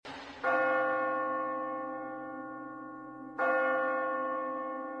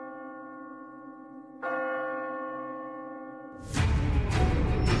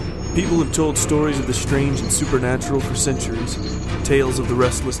People have told stories of the strange and supernatural for centuries. Tales of the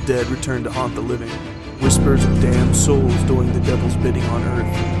restless dead return to haunt the living. Whispers of damned souls doing the devil's bidding on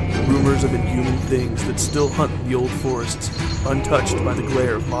earth. Rumors of inhuman things that still hunt the old forests, untouched by the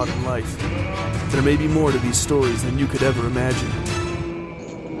glare of modern life. There may be more to these stories than you could ever imagine.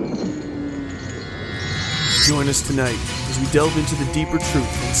 Join us tonight as we delve into the deeper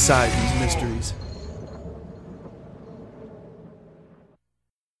truth inside these mysteries.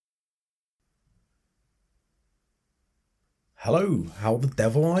 Hello, how the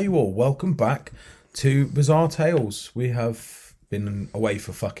devil are you all? Welcome back to Bizarre Tales. We have been away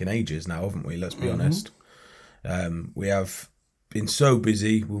for fucking ages now, haven't we? Let's be honest. We have been so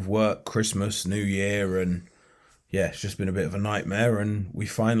busy with work, Christmas, New Year, and yeah, it's just been a bit of a nightmare, and we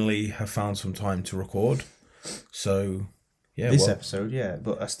finally have found some time to record. So, yeah. This episode, yeah,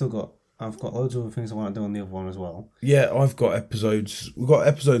 but I've got loads of other things I want to do on the other one as well. Yeah, we've got episodes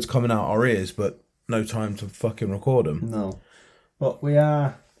coming out our ears, but no time to fucking record them. No. But we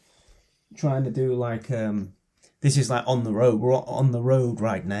are trying to do this is like on the road. We're on the road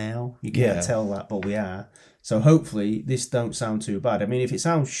right now. You can't tell that, but we are. So hopefully this don't sound too bad. I mean, if it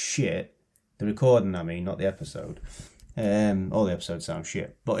sounds shit, the recording, not the episode. All the episodes sound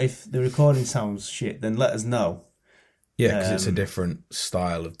shit. But if the recording sounds shit, then let us know. Yeah, because it's a different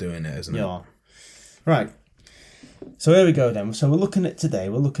style of doing it, isn't it? Yeah. Right. So here we go then. So we're looking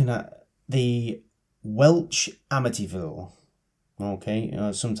at the Welsh Amityville. Okay,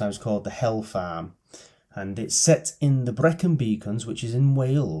 sometimes called the Heol Farm, and it's set in the Brecon Beacons, which is in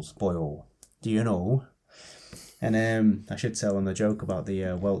Wales. Boyle, do you know? And I should tell them the joke about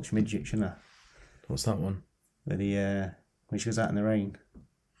the Welsh midget, shouldn't I? What's that one? Where when she goes out in the rain.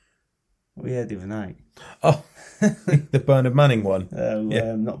 What we heard the other night. Oh, the Bernard Manning one.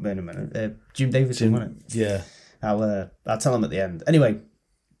 Not Bernard Manning. Jim Davidson, wasn't it? Yeah. I'll tell them at the end. Anyway.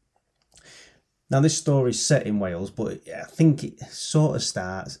 Now, this story is set in Wales, but I think it sort of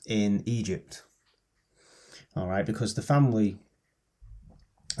starts in Egypt. All right, because the family,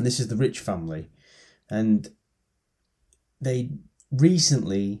 and this is the rich family, and they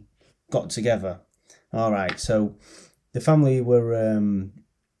recently got together. All right, so the family were,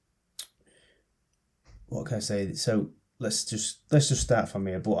 what can I say? So let's just start from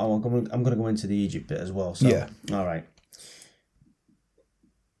here. But I'm going to go into the Egypt bit as well. So, yeah. All right.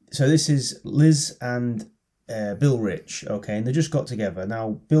 So this is Liz and Bill Rich, okay, and they just got together.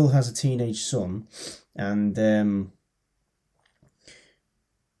 Now, Bill has a teenage son, and there's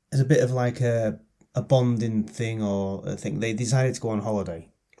a bit of like a bonding thing or a thing. They decided to go on holiday.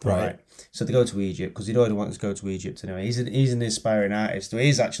 Right. So they go to Egypt, because he'd already wanted to go to Egypt anyway. He's an aspiring artist. He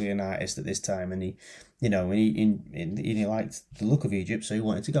is actually an artist at this time, and he liked the look of Egypt, so he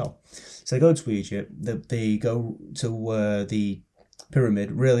wanted to go. So they go to Egypt. They go to the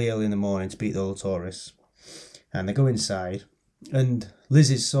pyramid really early in the morning to beat all the tourists, and they go inside, and Liz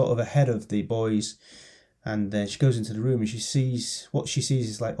is sort of ahead of the boys, and she goes into the room, and she sees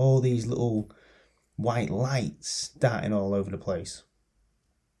like all these little white lights darting all over the place,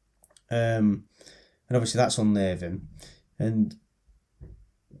 and obviously that's unnerving, and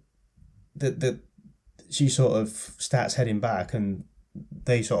she sort of starts heading back, and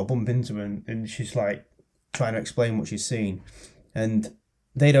they sort of bump into her, and she's like trying to explain what she's seen. And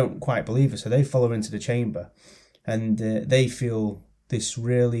they don't quite believe her, so they follow her into the chamber, and they feel this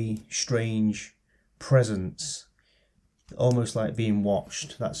really strange presence, almost like being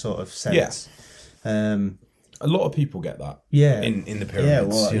watched, that sort of sense. Yeah. A lot of people get that. Yeah. In the pyramids. Yeah,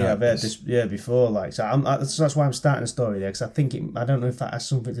 well, I've heard this before. Like, so that's why I'm starting a story there, because I think I don't know if that has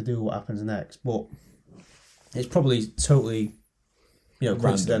something to do with what happens next, but it's probably totally,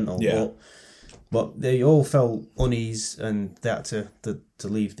 coincidental. Yeah. But they all felt unease, and they had to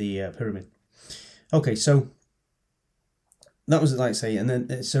leave the pyramid. Okay, so that was like I say, and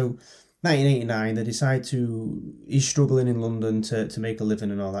then so 1989 they decide he's struggling in London to make a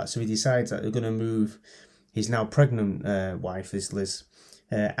living and all that, so he decides that they're going to move his now pregnant wife, this Liz,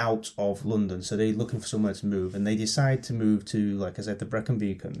 out of London. So they're looking for somewhere to move, and they decide to move to, like I said, the Brecon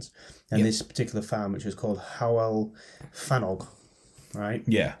Beacons, and this particular farm, which was called Heol Fanog. Right?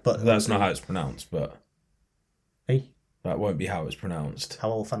 Yeah, but that's not how it's pronounced, but... Hey? That won't be how it's pronounced.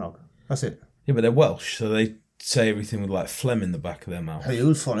 Heol Fanog. That's it. Yeah, but they're Welsh, so they say everything with like phlegm in the back of their mouth.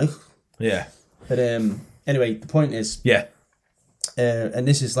 Heol Fanog. Yeah. But anyway, the point is... Yeah. And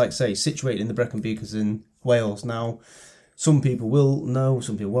this is, like say, situated in the Brecon Beacons in Wales. Now, some people will know,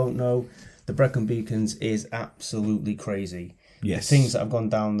 some people won't know. The Brecon Beacons is absolutely crazy. Yes. The things that have gone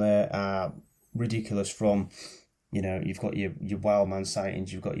down there are ridiculous, from... you've got your wild man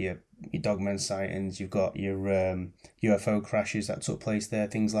sightings, you've got your your dogman sightings, you've got your UFO crashes that took place there,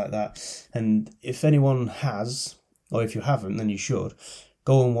 things like that. And if anyone has, or if you haven't, then you should,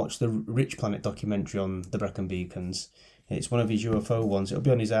 go and watch the Rich Planet documentary on the Brecon Beacons. It's one of his UFO ones. It'll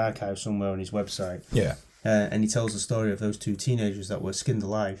be on his archive somewhere on his website. Yeah. And he tells the story of those two teenagers that were skinned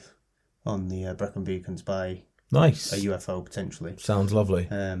alive on the Brecon Beacons by Nice. a UFO, potentially. Sounds lovely.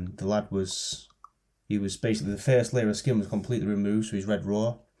 The lad was... He was basically... The first layer of skin was completely removed, so he's red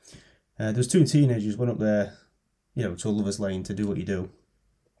raw. There was two teenagers went up there, to a lover's lane to do what you do.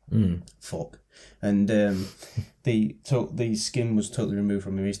 Fuck. And the skin was totally removed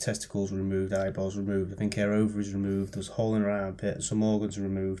from him. His testicles were removed, eyeballs removed. I think hair ovaries removed. There was a hole in her armpit. Some organs were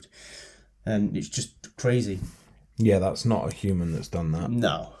removed. And it's just crazy. Yeah, that's not a human that's done that.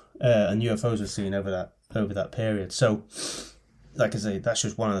 No. And UFOs were seen over that period. So, like I say, that's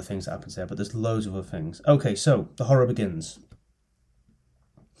just one of the things that happens there. But there's loads of other things. Okay, so the horror begins.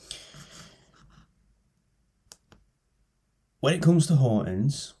 When it comes to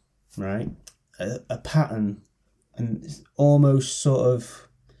hauntings, right, a pattern and almost sort of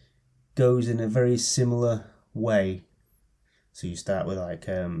goes in a very similar way. So you start with like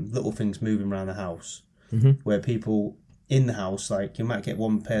little things moving around the house, where people in the house, like you might get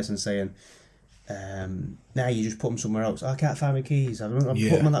one person saying, "Now you just put them somewhere else. I can't find my keys. I put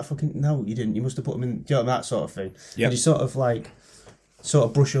them on that fucking. No, you didn't. You must have put them in. Do you know, that sort of thing. Yeah. And you sort of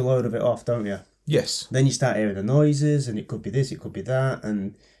brush a load of it off, don't you? Yes. Then you start hearing the noises, and it could be this, it could be that,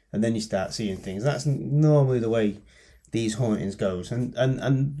 and then you start seeing things. That's normally the way these hauntings goes,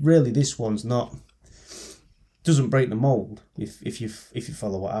 and really this one's not. Doesn't break the mold if you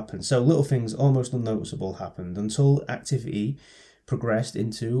follow what happened. So little things almost unnoticeable happened until activity progressed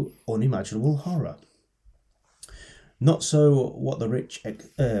into unimaginable horror. Not so what the rich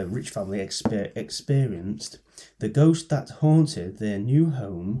family experienced. The ghosts that haunted their new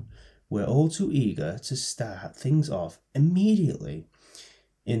home were all too eager to start things off immediately.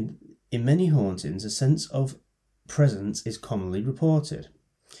 In many hauntings, a sense of presence is commonly reported.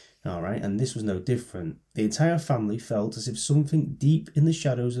 All right, and this was no different. The entire family felt as if something deep in the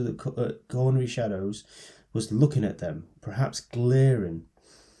shadows of the cornery shadows was looking at them, perhaps glaring.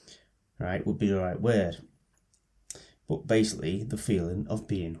 Right, would be the right word. But basically, the feeling of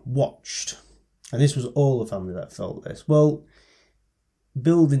being watched. And this was all the family that felt this. Well,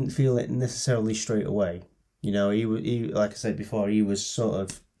 Bill didn't feel it necessarily straight away. He like I said before, he was sort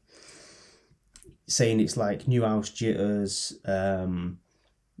of saying it's like new house jitters,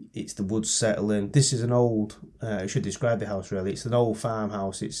 it's the woods settling. This is an old, I should describe the house really, it's an old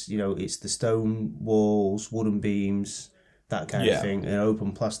farmhouse. It's, it's the stone walls, wooden beams, that kind of thing, and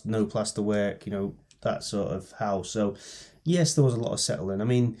open no plaster work, that sort of house. So, yes, there was a lot of settling. I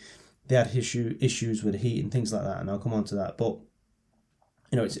mean, they had issues with heat and things like that, and I'll come on to that. But,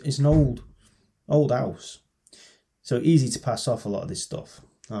 it's an old house. So easy to pass off a lot of this stuff.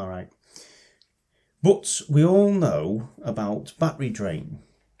 All right. But we all know about battery drain.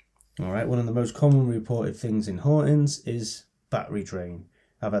 All right, one of the most commonly reported things in hauntings is battery drain.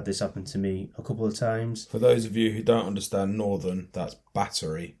 I've had this happen to me a couple of times. For those of you who don't understand Northern, that's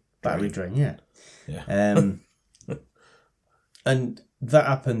battery. Battery drain, yeah. Yeah. And that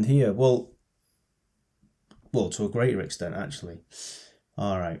happened here. Well, to a greater extent, actually.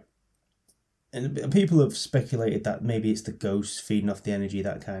 All right. And people have speculated that maybe it's the ghosts feeding off the energy,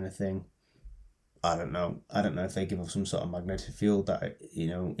 that kind of thing. I don't know. I don't know if they give off some sort of magnetic field that,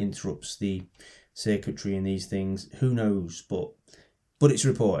 interrupts the circuitry in these things. Who knows? But it's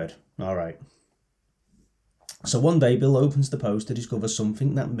reported. All right. So one day, Bill opens the post to discover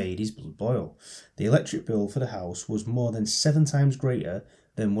something that made his blood boil. The electric bill for the house was more than 7 times greater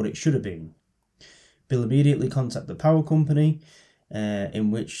than what it should have been. Bill immediately contacted the power company, in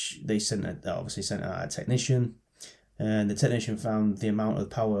which they sent out a technician. And the technician found the amount of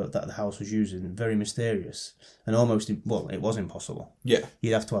power that the house was using very mysterious and it was impossible. Yeah.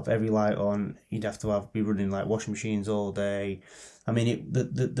 You'd have to have every light on. You'd have to be running like washing machines all day. I mean,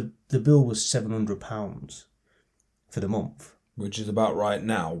 the bill was £700 for the month. Which is about right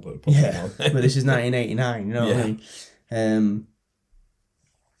now, but probably not. But this is 1989, you know what I mean?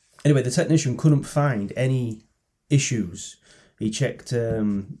 Anyway, the technician couldn't find any issues. He checked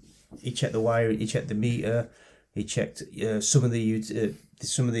the wire, he checked the meter, he checked some of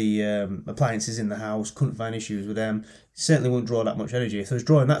the appliances in the house, couldn't find issues with them. Certainly wouldn't draw that much energy. If they was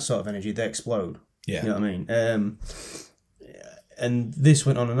drawing that sort of energy, they explode. Yeah. You know what I mean? And this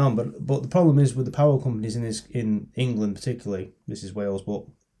went on and on. But the problem is with the power companies in England particularly, this is Wales, but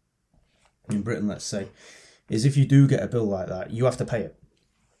in Britain, let's say, is if you do get a bill like that, you have to pay it.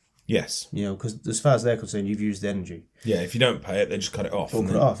 Yes. You know, because as far as they're concerned, you've used the energy. Yeah, if you don't pay it, they just cut it off. Or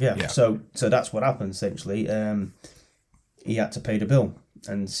cut it off, yeah. So that's what happened, essentially. He had to pay the bill.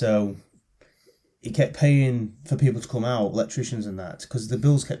 And so he kept paying for people to come out, electricians and that, because the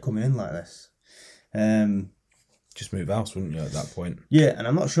bills kept coming in like this. Just move house, wouldn't you, at that point? Yeah, and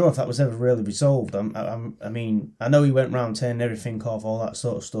I'm not sure if that was ever really resolved. I mean, I know he went round turning everything off, all that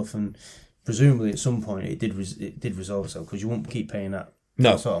sort of stuff, and presumably at some point it did resolve itself, because you won't keep paying that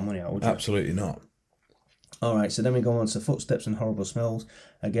sort of money out, would you? Absolutely not. All right, so then we go on to footsteps and horrible smells.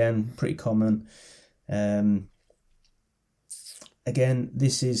 Again, pretty common. Again,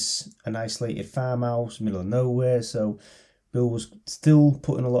 this is an isolated farmhouse, middle of nowhere, so Bill was still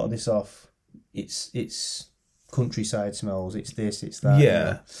putting a lot of this off. It's countryside smells, it's this, it's that.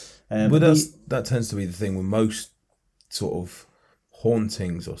 Yeah. You know? But that tends to be the thing with most sort of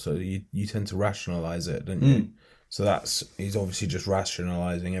hauntings or so. You tend to rationalise it, don't you? So he's obviously just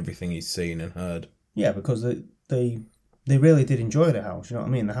rationalising everything he's seen and heard. Yeah, because they really did enjoy the house, you know what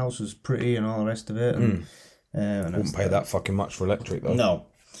I mean? The house was pretty and all the rest of it. And Wouldn't pay that fucking much for electric, though. No.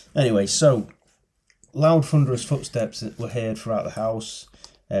 Anyway, so loud, thunderous footsteps were heard throughout the house,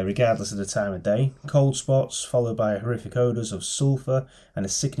 regardless of the time of day. Cold spots, followed by horrific odours of sulphur and a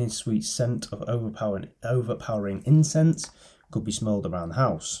sickening sweet scent of overpowering incense, could be smelled around the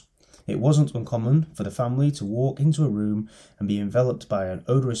house. It wasn't uncommon for the family to walk into a room and be enveloped by an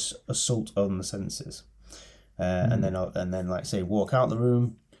odorous assault on the senses. And then, like say, walk out the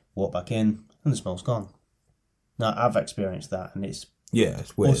room, walk back in, and the smell's gone. Now, I've experienced that, and it's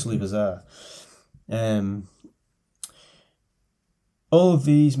weird. utterly bizarre. All of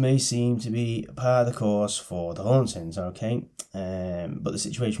these may seem to be part of the course for the hauntings, okay? But the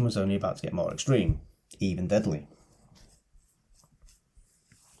situation was only about to get more extreme, even deadly.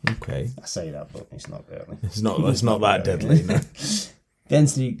 Okay. I say that, but it's not really. It's not that deadly, no.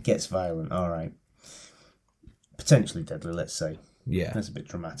 Density gets violent, all right. Potentially deadly, let's say. Yeah. That's a bit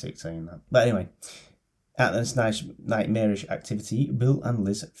dramatic saying that. But anyway, at this nice nightmarish activity Bill and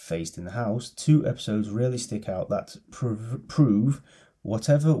Liz faced in the house, 2 episodes really stick out that prove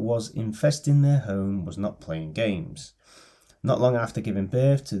whatever was infesting their home was not playing games. Not long after giving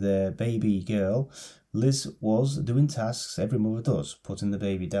birth to their baby girl, Liz was doing tasks every mother does, putting the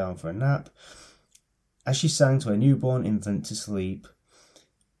baby down for a nap. As she sang to her newborn infant to sleep,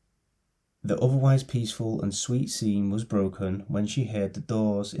 the otherwise peaceful and sweet scene was broken when she heard the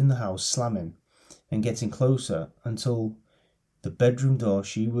doors in the house slamming and getting closer until the door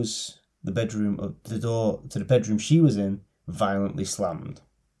to the bedroom she was in violently slammed,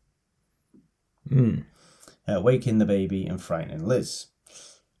 waking the baby and frightening Liz.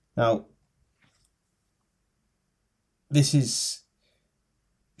 Now, so she's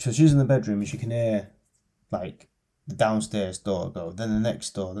in the bedroom and she can hear like the downstairs door go, then the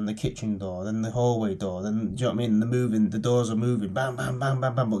next door, then the kitchen door, then the hallway door, then, do you know what I mean? The doors are moving, bam, bam, bam,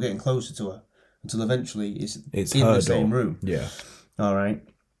 bam, bam, but getting closer to her until eventually it's in the same room. Yeah. All right.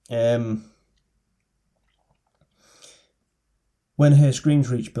 When her screams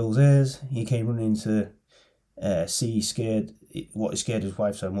reached Bill's ears, he came running to see what scared his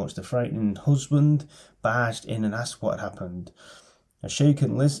wife so much. The frightened husband barged in and asked what had happened. A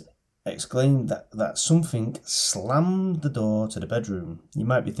shaken Liz exclaimed that something slammed the door to the bedroom. You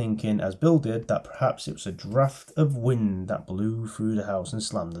might be thinking, as Bill did, that perhaps it was a draft of wind that blew through the house and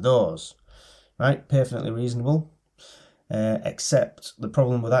slammed the doors. Right? Perfectly reasonable. Except the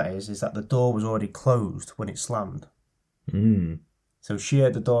problem with that is that the door was already closed when it slammed. So she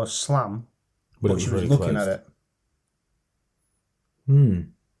heard the door slam, but she was looking at it.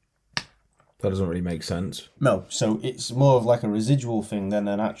 That doesn't really make sense. No, so it's more of like a residual thing than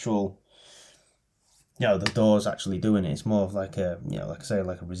an actual, the door's actually doing it. It's more of like a, like I say,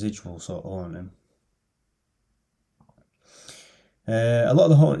 like a residual sort of haunting. A lot of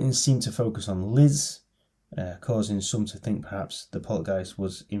the hauntings seem to focus on Liz, causing some to think perhaps the poltergeist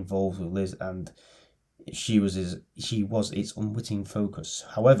was involved with Liz and she was its unwitting focus.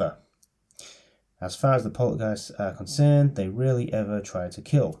 However, as far as the poltergeists are concerned, they rarely ever try to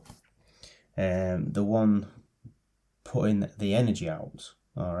kill. The one putting the energy out,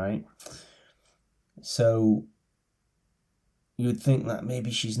 all right? So you would think that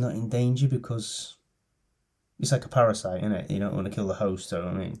maybe she's not in danger because it's like a parasite, isn't it? You don't want to kill the host, so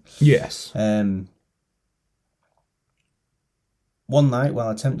I mean. Yes. One night, while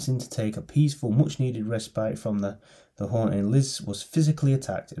attempting to take a peaceful, much-needed respite from the haunting, Liz was physically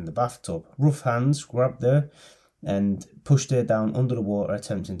attacked in the bathtub. Rough hands grabbed her and pushed her down under the water,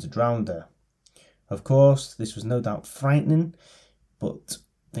 attempting to drown her. Of course, this was no doubt frightening, but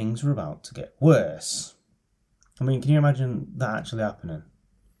things were about to get worse. I mean, can you imagine that actually happening?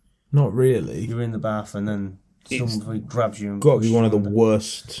 Not really. You're in the bath and then somebody grabs you and Got to be pushes one of the you under.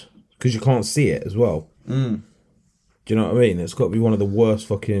 worst, because you can't see it as well. Mm. Do you know what I mean? It's got to be one of the worst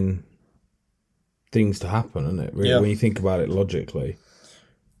fucking things to happen, isn't it? Really, Yeah. when you think about it logically.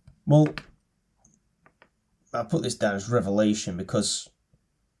 Well, I put this down as revelation because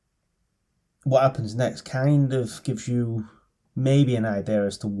what happens next kind of gives you maybe an idea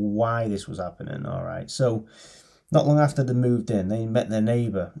as to why this was happening, all right? So, not long after they moved in, they met their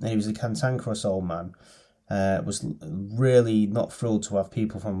neighbour, and he was a cantankerous old man. Was really not thrilled to have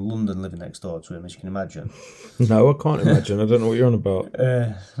people from London living next door to him, as you can imagine. No, I can't imagine. I don't know what you're on about.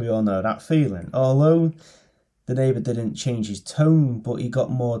 We all know that feeling. Although the neighbour didn't change his tone, but he got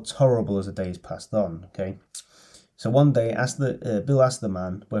more tolerable as the days passed on, okay? So one day, Bill asked the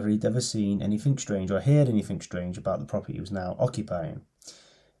man whether he'd ever seen anything strange or heard anything strange about the property he was now occupying.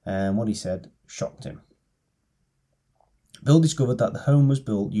 And what he said shocked him. Bill discovered that the home was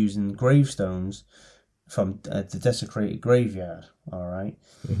built using gravestones from the desecrated graveyard, all right?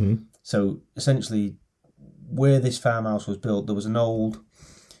 Mm-hmm. So essentially, where this farmhouse was built, there was an old,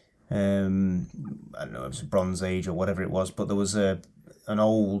 I don't know, it was a Bronze Age or whatever it was, but there was an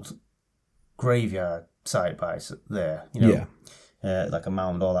old graveyard site by there, you know, like a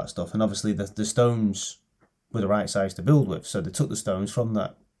mound, all that stuff. And obviously the stones were the right size to build with, so they took the stones from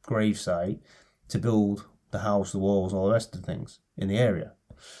that grave site to build the house, the walls, all the rest of the things in the area.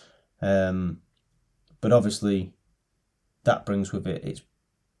 But obviously, that brings with it its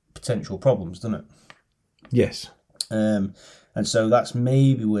potential problems, doesn't it? Yes. And so that's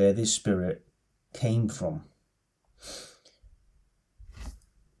maybe where this spirit came from.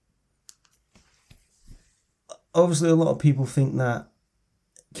 Obviously, a lot of people think that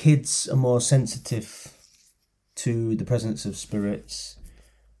kids are more sensitive to the presence of spirits.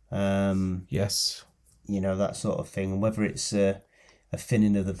 Yes. You know, that sort of thing. And whether it's a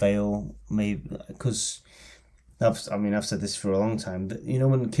thinning of the veil, maybe, because I've said this for a long time. That, you know,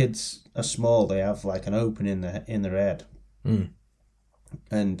 when kids are small, they have like an opening in their head,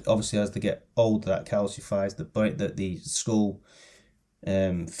 and obviously as they get older, that calcifies the skull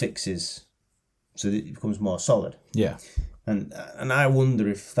fixes, so that it becomes more solid. Yeah. And I wonder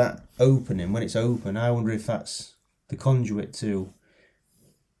if that opening, when it's open, I wonder if that's the conduit to.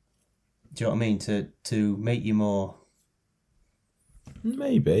 Do you know what I mean? To make you more.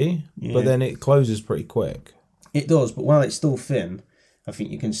 Maybe, Yeah. but then it closes pretty quick. It does, but while it's still thin, I think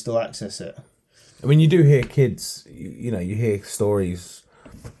you can still access it. I mean, you do hear kids, you know, you hear stories,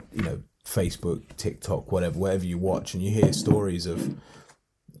 you know, Facebook, TikTok, whatever you watch, and you hear stories of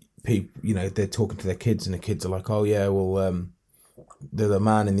people, you know, they're talking to their kids, and the kids are like, oh yeah, well, they're the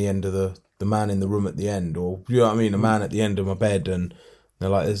man in the end of the man in the room at the end, or, you know what I mean, a man at the end of my bed, and they're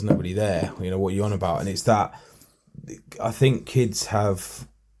like, there's nobody there, you know, what are you on about? And it's that, I think kids have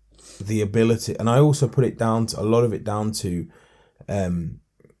the ability, and I also put it down to, a lot of it down to,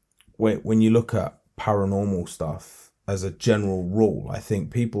 when you look at paranormal stuff as a general rule, I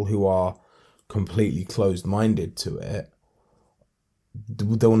think people who are completely closed-minded to it,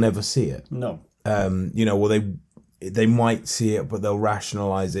 they'll never see it. No. You know, well, they might see it, but they'll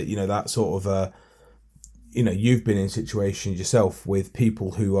rationalize it, you know, that sort of you know, you've been in situations yourself with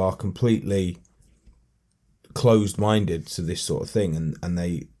people who are completely closed-minded to this sort of thing, and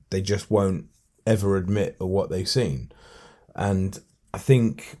they just won't ever admit of what they've seen. And I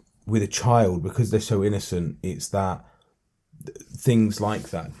think with a child, because they're so innocent, it's that things like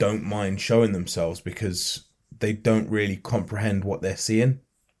that don't mind showing themselves because they don't really comprehend what they're seeing.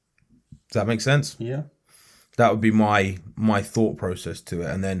 Does that make sense? Yeah. That would be my thought process to it.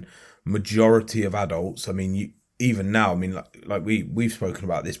 And then majority of adults, I mean, even now, I mean, like we've spoken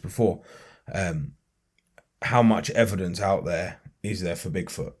about this before, how much evidence out there is there for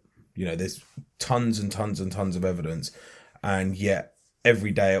Bigfoot? You know, there's tons and tons and tons of evidence, and yet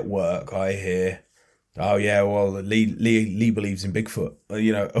every day at work I hear, oh yeah, well, Lee believes in Bigfoot,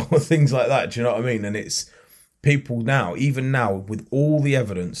 you know, or things like that. Do you know what I mean? And it's people now, even now, with all the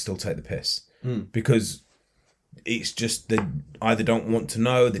evidence, still take the piss because it's just they either don't want to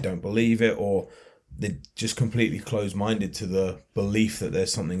know, they don't believe it, or they're just completely closed-minded to the belief that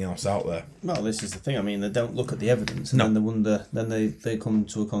there's something else out there. Well, this is the thing. I mean, they don't look at the evidence, and then they wonder. Then they come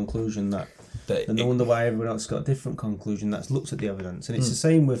to a conclusion that. Then they wonder why everyone else got a different conclusion that's looked at the evidence, and it's the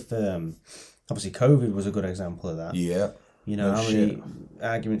same with. Obviously, COVID was a good example of that. Yeah. You know, how many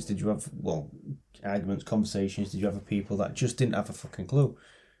arguments did you have? Well, conversations did you have with people that just didn't have a fucking clue?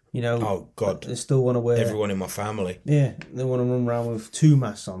 You know, oh god, they still want to wear. Everyone in my family. Yeah, they want to run around with 2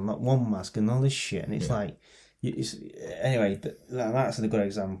 masks on, not 1 mask, and all this shit. And it's like, anyway, that's a good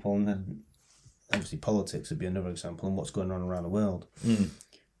example. And then obviously politics would be another example, and what's going on around the world.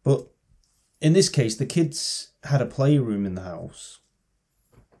 But in this case, the kids had a playroom in the house.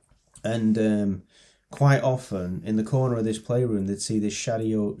 And quite often, in the corner of this playroom, they'd see this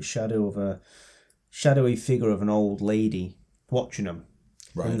shadowy figure of an old lady watching them.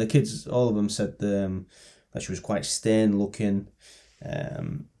 Right. And the kids, all of them said that she was quite stern looking.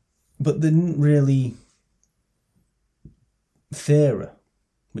 But they didn't really fear her,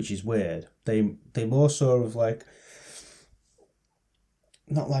 which is weird. They more saw her as like,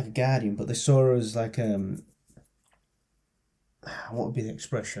 not like a guardian, but they saw her as like what would be the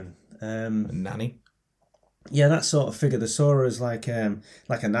expression? A nanny? Yeah, that sort of figure. They saw her as like an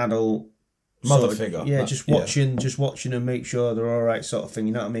adult Mother sort of, figure. Yeah, just watching and make sure they're all right, sort of thing.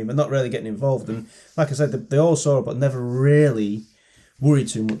 You know what I mean? But not really getting involved. And like I said, they all saw her, but never really worried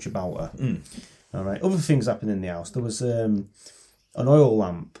too much about her. All right. Other things happened in the house. There was an oil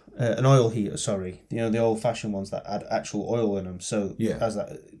lamp, an oil heater. Sorry, the old-fashioned ones that had actual oil in them. So as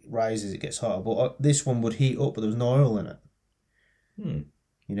that rises, it gets hotter. But this one would heat up, but there was no oil in it.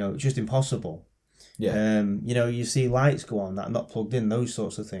 You know, it's just impossible. Yeah. You know, you see lights go on that are not plugged in, those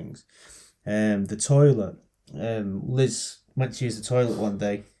sorts of things. The toilet. Liz went to use the toilet one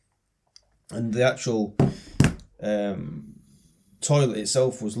day, and the actual toilet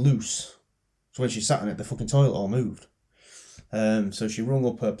itself was loose. So when she sat on it, the fucking toilet all moved. So she rung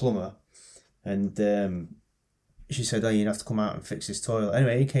up her plumber, and she said, "Oh, you'd have to come out and fix this toilet."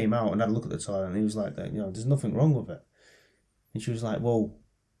 Anyway, he came out and had a look at the toilet, and he was like, "You know, there's nothing wrong with it." And she was like, "Well,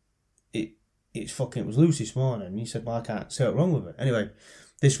 it was loose this morning." And he said, "Well, I can't see what's wrong with it." Anyway,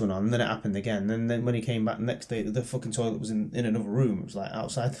 this went on, and then it happened again. And then when he came back the next day, the fucking toilet was in another room. It was like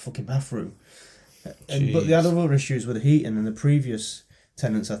outside the fucking bathroom. But they had other issues with the heating, and the previous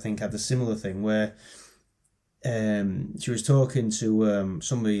tenants, I think, had a similar thing where she was talking to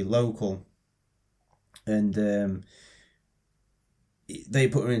somebody local, and they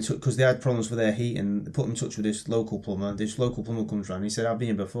put her in touch because they had problems with their heating. They put them in touch with this local plumber. This local plumber comes round. He said, "I've been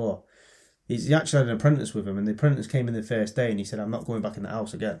here before." He actually had an apprentice with him, and the apprentice came in the first day, and he said, "I'm not going back in the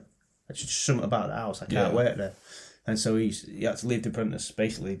house again. It's just something about the house. I can't work there." And so he had to leave the apprentice,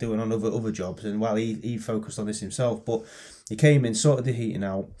 basically doing on other jobs, and while he focused on this himself. But he came in, sorted the heating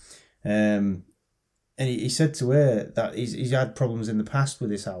out, and he said to her that he's had problems in the past with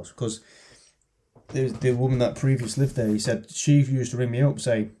this house because the woman that previously lived there, he said she used to ring me up,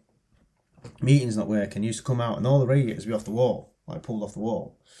 say, "Meeting's not working," used to come out and all the radiators be off the wall, like pulled off the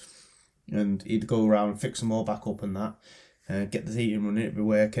wall. And he'd go around, fix them all back up and that, get the heating running, it'd be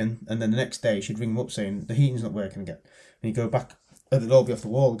working. And then the next day, she'd ring him up saying, "The heating's not working again." And he'd go back, and it'd all be off the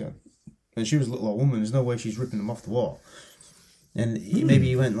wall again. And she was a little old woman, there's no way she's ripping them off the wall. And maybe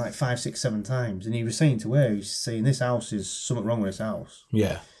he went like 5, 6, 7 times. And he was saying to her, he's saying, "This house is something wrong with this house."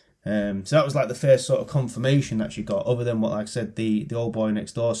 Yeah. So that was like the first sort of confirmation that she got, other than what, like I said, the old boy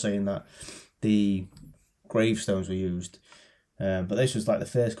next door saying that the gravestones were used. But this was like the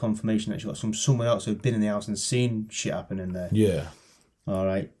first confirmation that she got from someone else who'd been in the house and seen shit happen in there. Yeah. All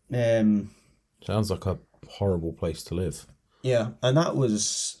right. Sounds like a horrible place to live. Yeah, and that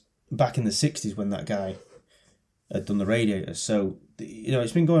was back in the 60s when that guy had done the radiators. So, you know,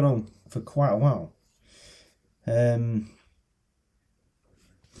 it's been going on for quite a while. A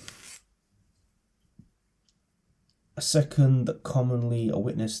second commonly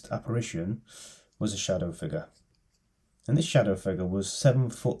witnessed apparition was a shadow figure. And this shadow figure was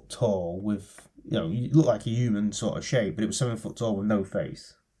 7 foot tall with, you know, it looked like a human sort of shape, but it was 7 foot tall with no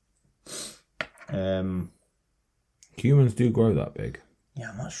face. Humans do grow that big.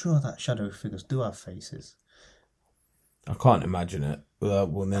 Yeah, I'm not sure that shadow figures do have faces. I can't imagine it. Well,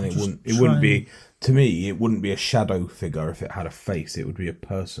 then it wouldn't be, to me, it wouldn't be a shadow figure if it had a face. It would be a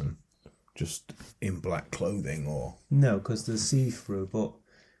person just in black clothing or... No, because they're see-through, but...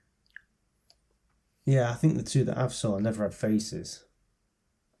 Yeah, I think the two that I've saw never had faces.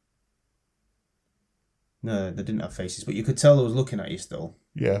 No, they didn't have faces, but you could tell they was looking at you still.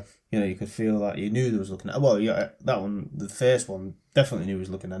 Yeah. You know, you could feel that you knew they was looking at. Well, yeah, that one, the first one, definitely knew he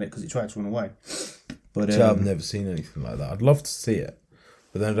was looking at it because it tried to run away. But So I've never seen anything like that. I'd love to see it,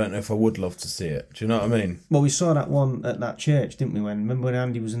 but then I don't know if I would love to see it. Do you know what I mean? Well, we saw that one at that church, didn't we? Remember when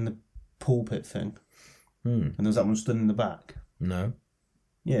Andy was in the pulpit thing, and there was that one stood in the back. No.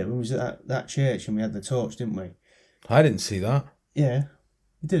 Yeah, we was at that church and we had the torch, didn't we? I didn't see that. Yeah,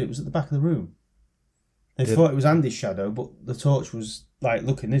 we did. It was at the back of the room. They thought it was Andy's shadow, but the torch was like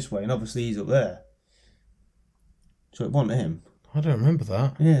looking this way, and obviously he's up there. So it wasn't him. I don't remember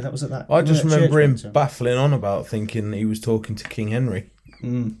that. Yeah, that was at that. I just remember him church baffling on about thinking he was talking to King Henry.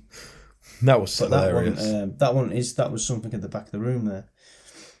 That was hilarious. That was something at the back of the room there.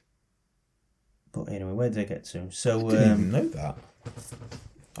 But anyway, where did I get to? So I didn't even know that.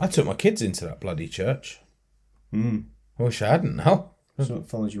 I took my kids into that bloody church. Mm. I wish I hadn't now. So it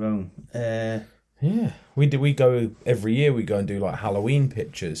follows your own. Yeah, we do. We go every year. We go and do like Halloween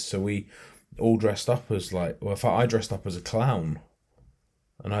pictures. So we all dressed up as like. Well, in fact, I dressed up as a clown,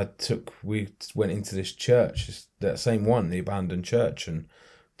 and we went into this church, that same one, the abandoned church, and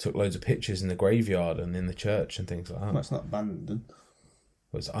took loads of pictures in the graveyard and in the church and things like that. That's not abandoned.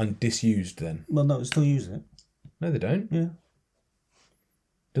 Well, it's disused then. Well, no, they still use it. No, they don't. Yeah.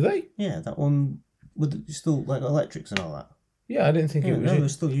 Do they? Yeah, that one with still like electrics and all that. Yeah, I didn't think Yeah, it was. no, they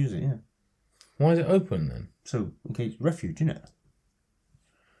still use it. Yeah. Why is it open then? So, okay, it's refuge, isn't it?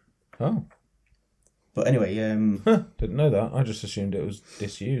 Oh, But anyway, didn't know that. I just assumed it was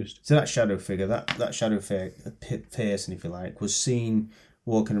disused. so that shadow figure, that shadow person, if you like, was seen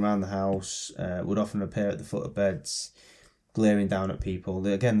walking around the house. Would often appear at the foot of beds, glaring down at people.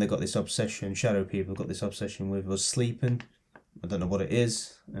 They got this obsession. Shadow people got this obsession with us sleeping. I don't know what it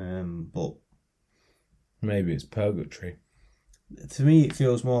is, but Maybe it's purgatory. to me, it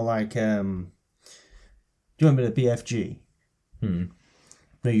feels more like. Do you remember the BFG?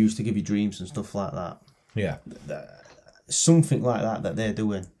 They used to give you dreams and stuff like that. Yeah. Something like that they're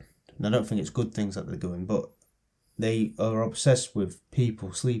doing. And I don't think it's good things that they're doing, but they are obsessed with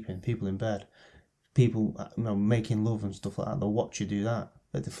people sleeping, people in bed, people making love and stuff like that. They'll watch you do that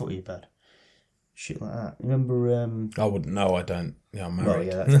at the foot of your bed. Shit like that. Remember? I wouldn't know. I don't. Yeah, I'm Well, married.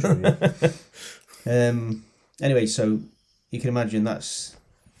 yeah, that's true. Yeah. Anyway, so you can imagine that's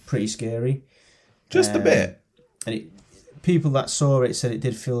pretty scary. Just a bit. And people that saw it said it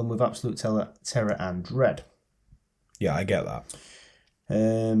did fill them with absolute terror and dread. Yeah, I get that.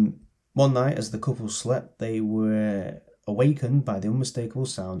 One night, as the couple slept, they were awakened by the unmistakable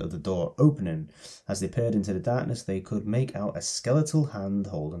sound of the door opening. As they peered into the darkness, they could make out a skeletal hand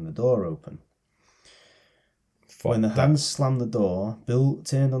holding the door open. When the hand slammed the door, Bill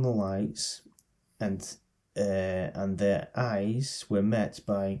turned on the lights, and their eyes were met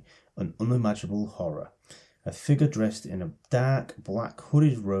by an unimaginable horror. A figure dressed in a dark black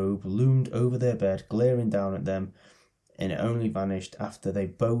hooded robe loomed over their bed, glaring down at them, and it only vanished after they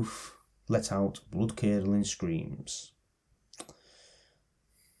both let out blood-curdling screams.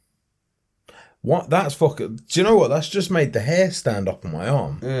 What? That's fucking. Do you know what? That's just made the hair stand up on my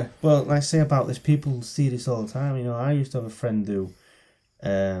arm. Well, like I say about this, people see this all the time. I used to have a friend who,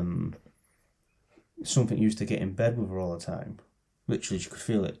 something used to get in bed with her all the time. Literally, she could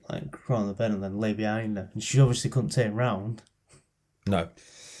feel it, like, crawl on the bed and then lay behind her. And she obviously couldn't turn round. No.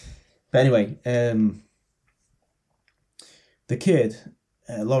 But anyway, the kid,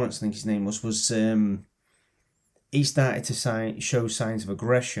 Lawrence, I think his name was he started to show signs of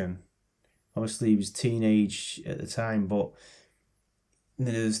aggression. Obviously, he was teenage at the time, but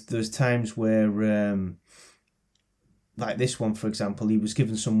there's times where, like this one, for example, he was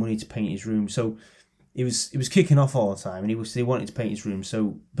given some money to paint his room. So he was kicking off all the time, and he wanted to paint his room.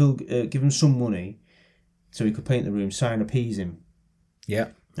 So Bill gave him some money so he could paint the room, trying to appease him. Yeah.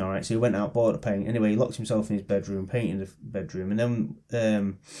 All right, so he went out, bought the paint. Anyway, he locked himself in his bedroom, painted the bedroom, and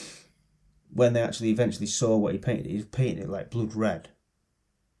then when they actually eventually saw what he was painting it like blood red.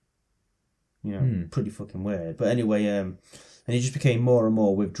 Pretty fucking weird. But anyway, and he just became more and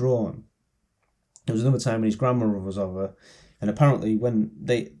more withdrawn. There was another time when his grandmother was over, and apparently when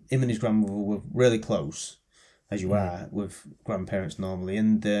him and his grandmother were really close, as you are with grandparents normally,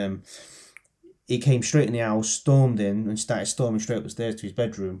 and he came straight in the house, stormed in, and started storming straight up the stairs to his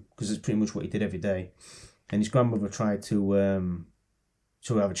bedroom, because it's pretty much what he did every day. And his grandmother tried to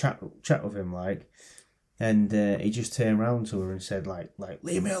have a chat with him, like, and he just turned around to her and said, like,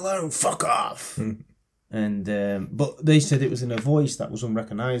 leave me alone, fuck off. And but they said it was in a voice that was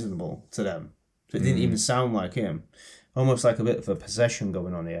unrecognisable to them, so it didn't even sound like him, almost like a bit of a possession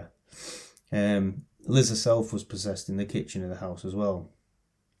going on here. Liz herself was possessed in the kitchen of the house as well.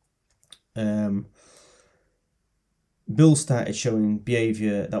 Bill started showing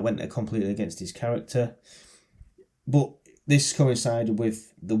behaviour that went completely against his character, but this coincided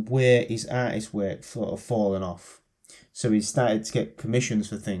with the way his artist work sort of fallen off. So he started to get commissions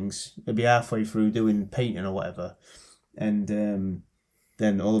for things. He'd be halfway through doing painting or whatever, and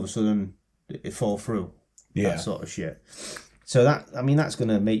then all of a sudden it fall through. Yeah. That sort of shit. So that's going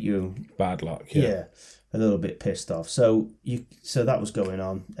to make you Bad luck. yeah, a little bit pissed off. So that was going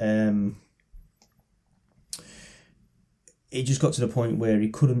on. It just got to the point where he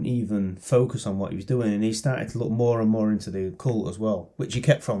couldn't even focus on what he was doing, and he started to look more and more into the occult as well, which he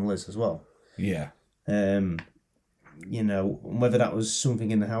kept from Liz as well. Yeah. Whether that was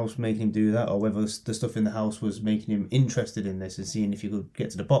something in the house making him do that, or whether the stuff in the house was making him interested in this and seeing if you could get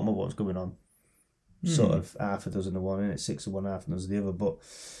to the bottom of what was going on. sort of half a dozen of one, and it's 6 of one, half a dozen of the other. But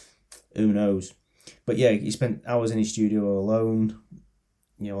who knows? But yeah, he spent hours in his studio alone,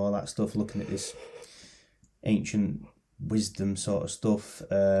 all that stuff, looking at this ancient wisdom sort of stuff.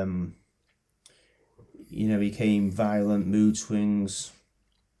 Became violent, mood swings,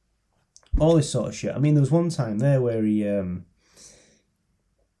 all this sort of shit. I mean, there was one time there where he...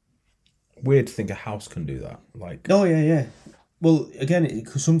 Weird to think a house can do that. Like, oh, yeah. Well, again,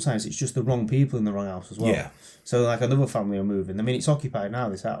 cause sometimes it's just the wrong people in the wrong house as well. Yeah. So, like, another family will move in. I mean, it's occupied now,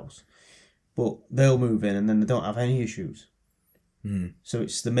 this house. But they'll move in and then they don't have any issues. So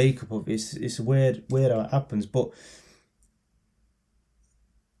it's the makeup of... It's weird how it happens. But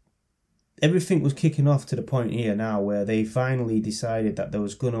everything was kicking off to the point here now where they finally decided that they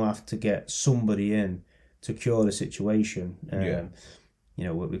was going to have to get somebody in to cure the situation.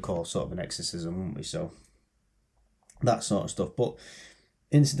 What we call sort of an exorcism, wouldn't we? So that sort of stuff. But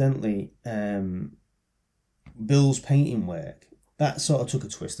incidentally, Bill's painting work, that sort of took a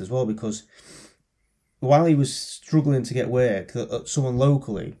twist as well, because while he was struggling to get work, someone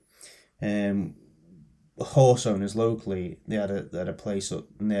locally, horse owners locally, they had a place up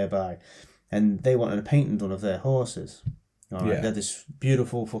nearby, and they wanted a painting done of their horses. All right, they had this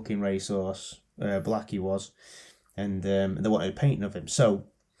beautiful fucking racehorse, black he was, and they wanted a painting of him. So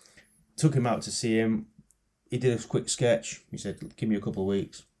took him out to see him. He did a quick sketch. He said, "Give me a couple of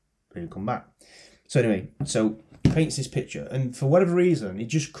weeks, then come back." So anyway, he paints this picture, and for whatever reason, he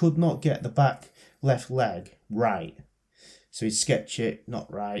just could not get the back left leg right. So he'd sketch it,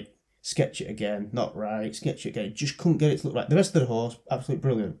 not right. Sketch it again, not right. Sketch it again. Just couldn't get it to look right. The rest of the horse, absolutely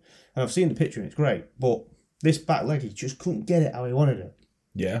brilliant. And I've seen the picture and it's great. But this back leg, he just couldn't get it how he wanted it.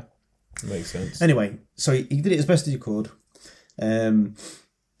 Yeah, makes sense. Anyway, so he did it as best as he could.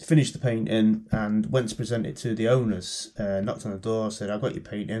 Finished the painting and went to present it to the owners. Knocked on the door, said, "I've got your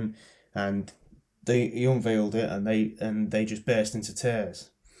painting." And he unveiled it and they just burst into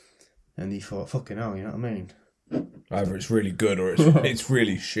tears. And he thought, fucking hell, you know what I mean? Either it's really good or it's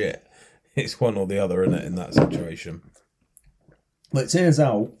really shit. It's one or the other, isn't it, in that situation? But it turns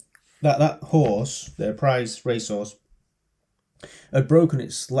out that horse, their prize racehorse, had broken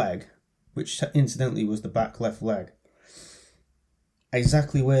its leg, which incidentally was the back left leg.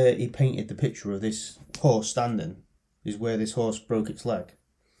 Exactly where he painted the picture of this horse standing is where this horse broke its leg.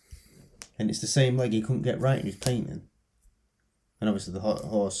 And it's the same leg he couldn't get right in his painting. And obviously the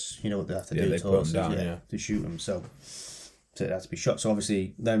horse, you know what they have to do to horses, to shoot them. So it had to be shot. So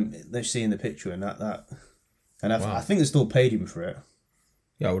obviously they're seeing the picture and that. And I think they still paid him for it.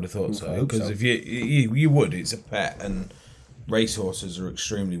 Yeah, I would have thought so. Because if you would, it's a pet, and racehorses are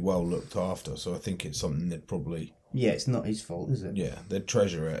extremely well looked after. So I think it's something they'd probably... Yeah, it's not his fault, is it? Yeah, they'd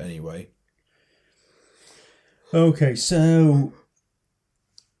treasure it anyway. Okay, so...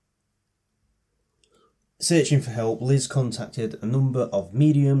 Searching for help, Liz contacted a number of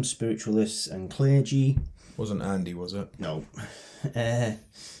mediums, spiritualists and clergy. Wasn't Andy, was it? No.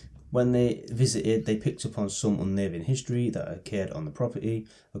 When they visited, they picked up on some unnerving history that occurred on the property.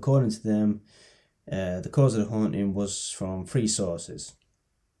 According to them, the cause of the haunting was from 3 sources.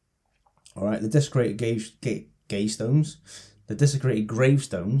 All right, the desecrated gravestones,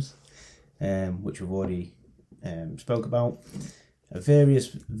 which we've already spoke about.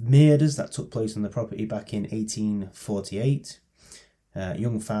 Various murders that took place on the property back in 1848. A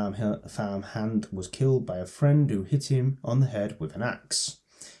young farm hand was killed by a friend who hit him on the head with an axe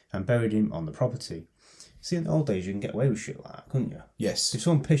and buried him on the property. See, in the old days, you can get away with shit like that, couldn't you? Yes. If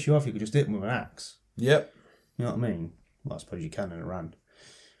someone pissed you off, you could just hit them with an axe. Yep. You know what I mean? Well, I suppose you can in Iran.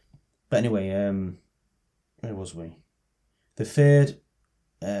 But anyway, where was we? The third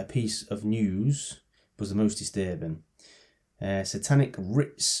piece of news was the most disturbing. Satanic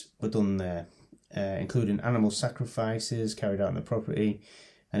rites were done there, including animal sacrifices carried out on the property,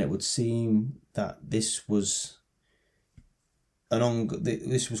 and it would seem that this was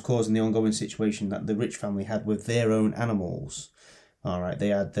causing the ongoing situation that the rich family had with their own animals. All right, they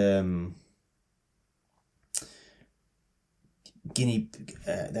had they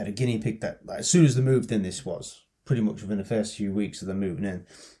had a guinea pig that, like, as soon as they moved in, this was pretty much within the first few weeks of them moving in,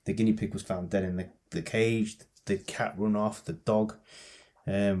 the guinea pig was found dead in the cage. The cat run off, the dog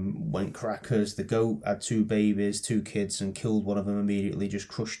went crackers, the goat had 2 babies, 2 kids, and killed one of them immediately, just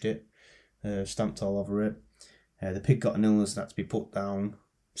crushed it, stamped all over it. The pig got an illness and had to be put down.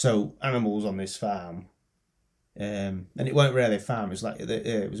 So animals on this farm, and it weren't really a farm, it was like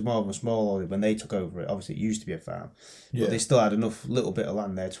it was more of a small order when they took over it. Obviously it used to be a farm, but they still had enough little bit of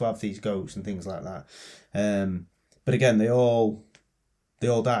land there to have these goats and things like that. But again, they all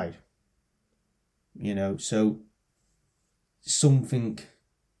died. You know, so something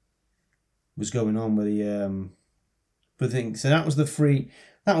was going on with the thing. So that was the three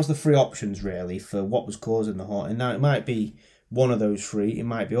options really for what was causing the haunting. Now it might be one of those three, it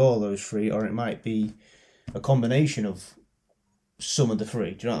might be all those three, or it might be a combination of some of the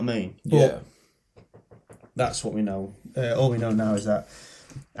three. Do you know what I mean? Yeah. That's what we know. All we know now is that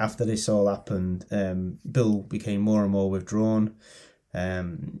after this all happened, Bill became more and more withdrawn.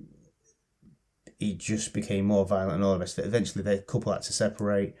 He just became more violent and all the rest of it. Eventually, the couple had to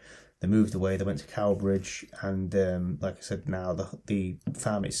separate. They moved away. They went to Cowbridge, and like I said, now the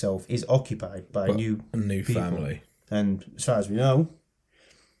farm itself is occupied by a new people. family. And as far as we know,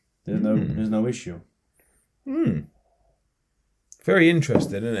 there's no issue. Very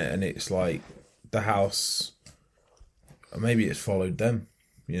interesting, isn't it? And it's like the house. Maybe it's followed them.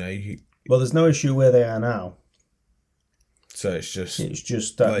 Well, there's no issue where they are now. So it's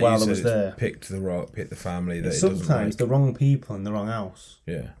just that like while I was there, picked the family that sometimes the wrong people in the wrong house.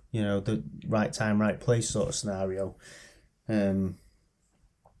 Yeah, the right time, right place sort of scenario. And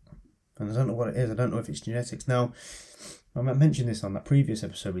I don't know what it is. I don't know if it's genetics. Now, I mentioned this on that previous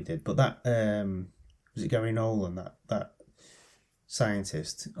episode we did, but that was it Gary Nolan, that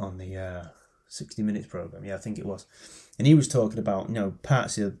scientist on the 60 Minutes program? Yeah, I think it was. And he was talking about,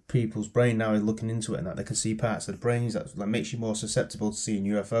 parts of people's brain now is looking into it and that they can see parts of the brains that makes you more susceptible to seeing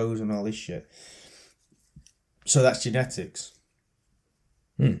UFOs and all this shit. So that's genetics.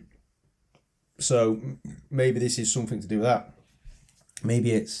 So maybe this is something to do with that.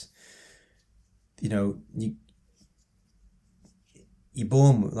 Maybe it's, you're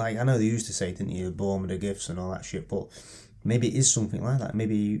born with, like, I know they used to say, didn't you, you're born with the gifts and all that shit, but maybe it is something like that.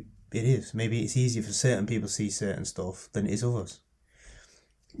 Maybe it is. Maybe it's easier for certain people to see certain stuff than it is others.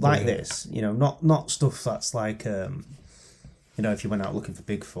 Like this, not stuff that's like, if you went out looking for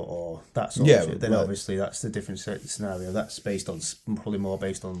Bigfoot or that sort of shit, then obviously that's the different scenario. That's probably more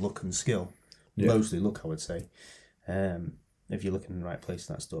based on luck and skill. Yeah. Mostly luck, I would say. If you're looking in the right place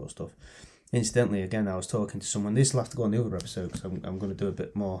and that sort of stuff. Incidentally, again, I was talking to someone. This will have to go on the other episode because I'm going to do a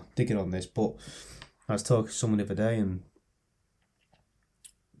bit more digging on this. But I was talking to someone the other day and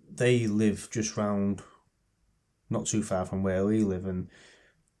they live just round, not too far from where we live, and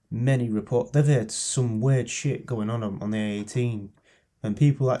many report they've had some weird shit going on the A18, and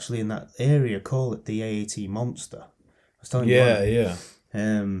people actually in that area call it the A18 monster. I was telling you. Yeah.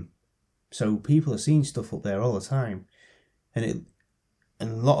 So people are seeing stuff up there all the time, and a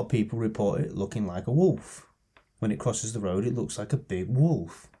lot of people report it looking like a wolf. When it crosses the road, it looks like a big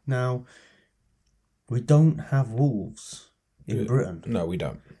wolf. Now, we don't have wolves in Britain. No, we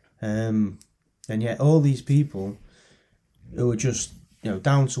don't. And yet all these people who are just,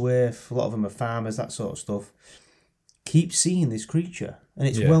 down to earth, a lot of them are farmers, that sort of stuff, keep seeing this creature. And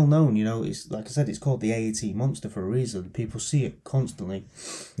it's well known, it's like I said, it's called the A18 monster for a reason. People see it constantly.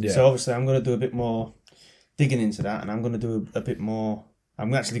 Yeah. So obviously I'm going to do a bit more digging into that, and I'm going to do a bit more,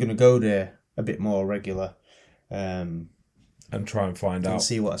 I'm actually going to go there a bit more regular. And try and find out. And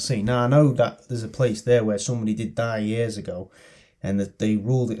see what I see. Now I know that there's a place there where somebody did die years ago, and that they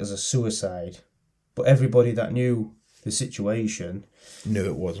ruled it as a suicide. But everybody that knew the situation knew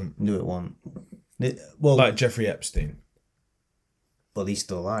it wasn't. Well, like Jeffrey Epstein. Well, he's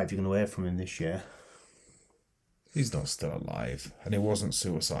still alive. You're going to hear from him this year. He's not still alive, and it wasn't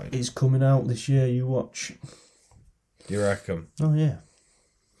suicide. It's coming out this year. You watch. You reckon? Oh yeah.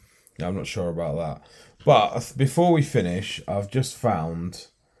 I'm not sure about that. But before we finish, I've just found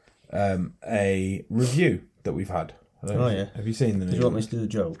a review that we've had. Yeah. Have you seen the news? Do you want me to do the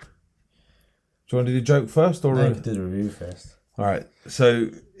joke? Do you want to do the joke first, or no, you can do the review first? All right. So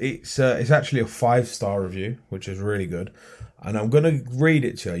it's actually a 5-star review, which is really good, and I'm going to read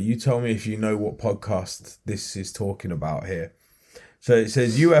it to you. You tell me if you know what podcast this is talking about here. So it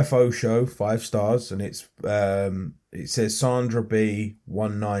says UFO show, 5 stars, and it says Sandra B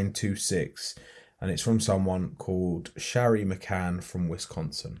 1926, and it's from someone called Shari McCann from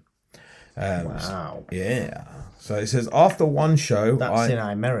Wisconsin. Wow. Yeah. So it says, after one show... That's in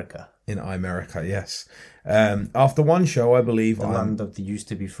America. In America, yes. After one show, I believe the land of the used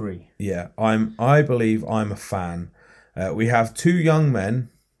to be free. Yeah. I believe I'm a fan. We have 2 young men...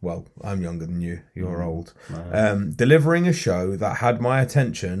 Well, I'm younger than you. You're old. Delivering a show that had my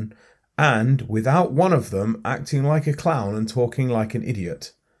attention, and without one of them acting like a clown and talking like an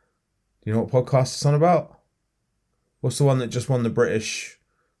idiot. Do you know what podcast it's on about? What's the one that just won the British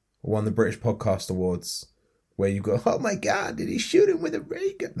Podcast Awards, where you go, oh my god, did he shoot him with a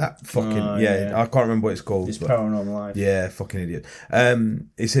ray gun? That fucking I can't remember what it's called. It's Paranormal Life. Yeah, fucking idiot.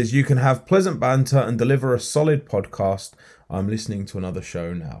 It says you can have pleasant banter and deliver a solid podcast. I'm listening to another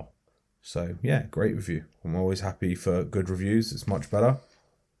show now. So yeah, great review. I'm always happy for good reviews. It's much better.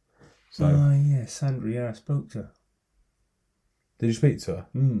 So, Oh, yeah, Sandra, yeah, I spoke to her. did you speak to her?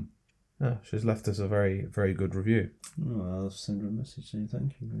 Mm. Yeah, she's left us a very, very good review. Oh, I'll send her a message saying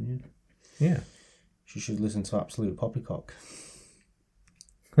thank you. Yeah. Yeah. She should listen to Absolute Poppycock.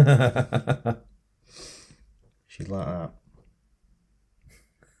 She'd like that.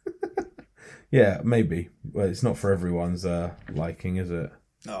 Yeah, maybe. Well, it's not for everyone's liking, is it?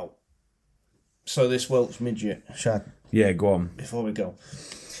 No. So this Welsh midget, Shad, Yeah, go on. before we go.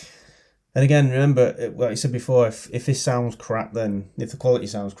 And again, remember, like I said before, if this sounds crap, then if the quality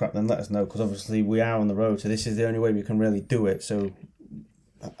sounds crap, then let us know, because obviously we are on the road, so this is the only way we can really do it. So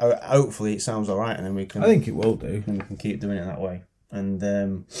hopefully it sounds all right, and then we can. I think it will do. And we can keep doing it that way. And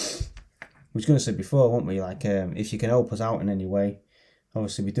we was going to say before, weren't we? Like, if you can help us out in any way,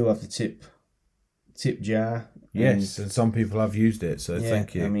 obviously we do have the tip jar. Yes, and some people have used it, so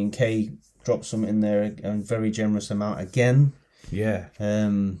thank you. I mean, Kay dropped some in there, a very generous amount again. Yeah.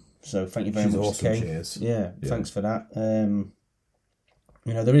 So thank you very She's much, awesome, Kay. she is. Yeah, thanks for that. You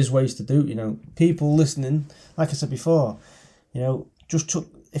know, there is ways to do. You know, people listening, like I said before, you know,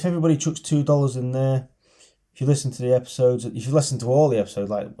 if everybody chucks $2 in there. If you listen to the episodes, if you listen to all the episodes,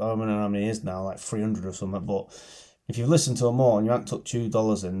 like I don't know how many it is now, like 300 or something, but if you've listened to them all and you haven't took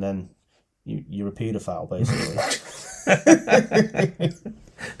 $2 in, then you're a paedophile, basically.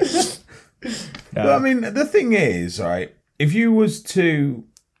 But I mean, the thing is, right, if you was to,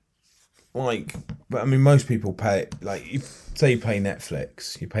 like, I mean, most people pay, like, you say you pay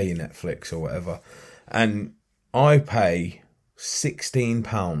Netflix, you pay your Netflix or whatever, and I pay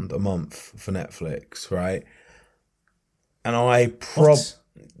 £16 a month for Netflix, right? And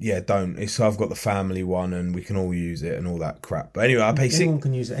don't. I've got the family one, and we can all use it and all that crap. But anyway, Anyone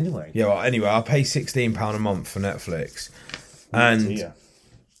can use it anyway. Yeah. Well, anyway, I pay £16 a month for Netflix, and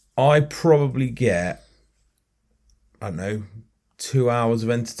I probably get, I don't know, 2 hours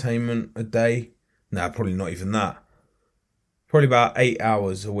of entertainment a day. No, probably not even that. Probably about 8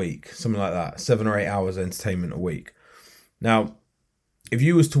 hours a week, something like that. 7 or 8 hours entertainment a week. Now, if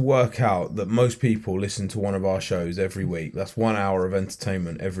you was to work out that most people listen to one of our shows every week, that's 1 hour of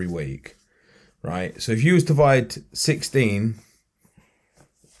entertainment every week, right? So if you was to divide 16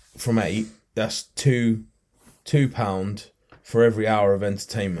 from 8, that's £2 for every hour of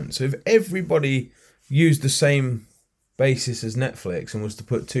entertainment. So if everybody used the same basis as Netflix and was to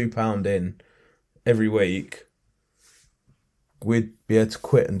put £2 in every week, we'd be able to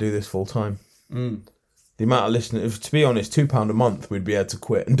quit and do this full time. The amount of listeners, to be honest, £2 a month, we'd be able to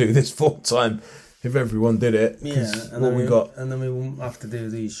quit and do this full time if everyone did it. Yeah, and then we wouldn't have to do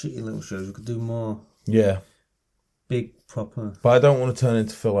these shitty little shows. We could do more. Yeah, big proper. But I don't want to turn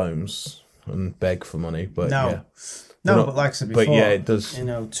into Phil Holmes and beg for money. But but like I said before, but yeah, it does. You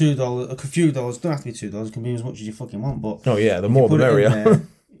know, $2, a few dollars, don't have to be $2. It can be as much as you fucking want. But oh yeah, the more the merrier. There,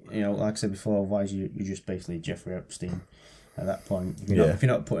 you know, like I said before, otherwise you're just basically Jeffrey Epstein. At that point, if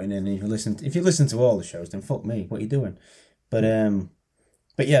you're not putting in, if you listen to all the shows, then fuck me, what are you doing? But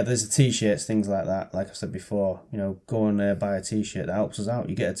yeah, there's the t-shirts, things like that. Like I said before, you know, go and buy a t-shirt that helps us out.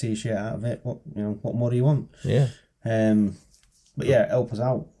 You get a t-shirt out of it. What more do you want? Yeah. But yeah, help us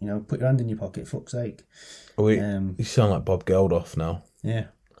out. You know, put your hand in your pocket. Fuck's sake. You sound like Bob Geldof now. Yeah.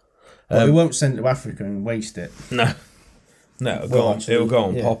 But we won't send it to Africa and waste it. No, it'll go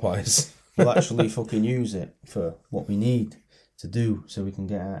on Popeyes. We'll actually fucking use it for what we need to do so we can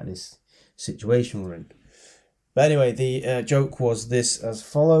get out of this situation we're in. But anyway, the joke was this as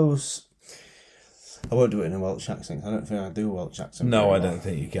follows. I won't do it in a Welsh accent. I don't think I do a Welsh accent. No, I don't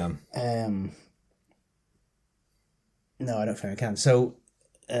think you can. No, I don't think I can. So,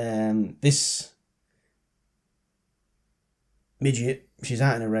 this midget, she's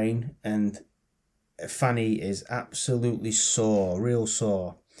out in the rain, and Fanny is absolutely sore, real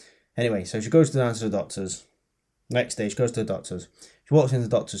sore. Anyway, so she goes down to the doctor's. Next day, she goes to the doctor's. She walks into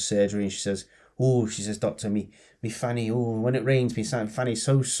the doctor's surgery and she says, doctor, me Fanny, when it rains, me Fanny's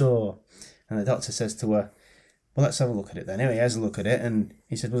so sore. And the doctor says to her, well, let's have a look at it then. Anyway, he has a look at it and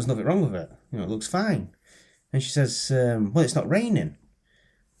he said, well, there's nothing wrong with it. You know, it looks fine. And she says, well, it's not raining.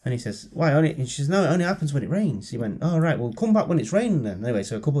 And he says, why? And she says, no, it only happens when it rains. He went, oh, right, well, come back when it's raining then. Anyway,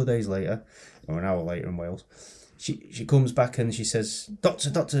 so a couple of days later, or an hour later in Wales, she comes back and she says, Doctor,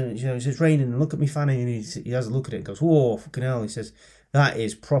 you know, it's raining and look at me Fanny. And he has a look at it and goes, whoa, fucking hell. He says, that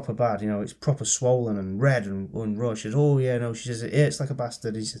is proper bad. You know, it's proper swollen and red and raw. She says, oh, yeah, no. She says, it hurts like a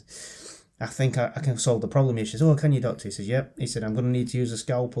bastard. He says, I think I can solve the problem here. She says, oh, can you, doctor? He says, yep. He said, I'm going to need to use a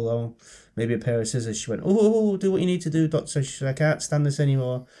scalpel or maybe a pair of scissors. She went, oh, do what you need to do, doctor. She said, I can't stand this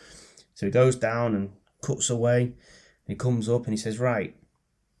anymore. So he goes down and cuts away. And he comes up and he says, right.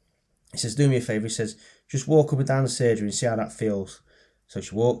 He says, do me a favour. He says, just walk up and down the surgery and see how that feels. So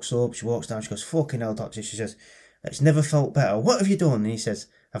she walks up, she walks down, she goes, fucking hell, doctor. She says, it's never felt better. What have you done? And he says,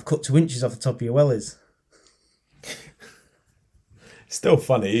 I've cut 2 inches off the top of your wellies. Still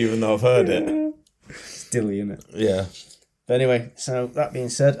funny, even though I've heard it. Stilly, isn't it? Yeah. But anyway, so that being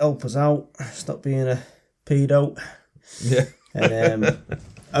said, help us out. Stop being a pedo. Yeah. And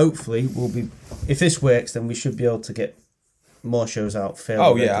hopefully we'll be... If this works, then we should be able to get more shows out fairly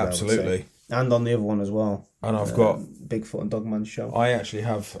regular, yeah, absolutely. And on the other one as well. And I've got... Bigfoot and Dogman show. I actually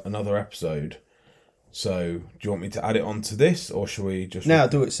have another episode. So, do you want me to add it onto this, or shall we just... No, I'll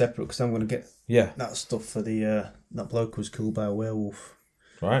do it separate, because I'm going to get Yeah. that stuff for the... that bloke was killed by a werewolf.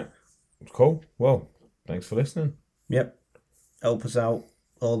 Right. Cool. Well, thanks for listening. Yep. Help us out.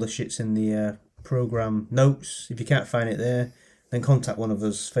 All the shit's in the program notes. If you can't find it there, then contact one of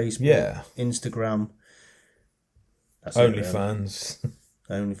us. Facebook, Instagram. That's OnlyFans.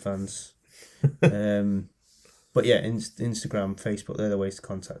 OnlyFans. But yeah, Instagram, Facebook, they're the ways to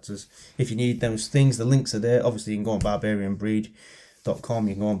contact us. If you need those things, the links are there. Obviously, you can go on barbarianbreed.com.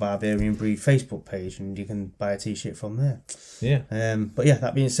 You can go on Barbarian Breed Facebook page, and you can buy a t-shirt from there. Yeah. But yeah,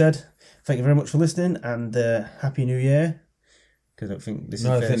 that being said, thank you very much for listening, and Happy New Year. Because I don't think this is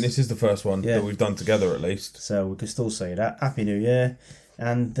I think this is the first one that we've done together, at least. So we can still say that. Happy New Year,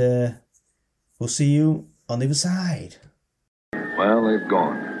 and we'll see you on the other side. Well, they've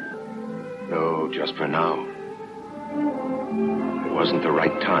gone. No, just for now. It wasn't the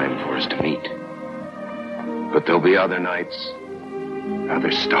right time for us to meet. But there'll be other nights,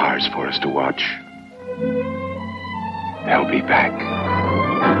 other stars for us to watch. They'll be back.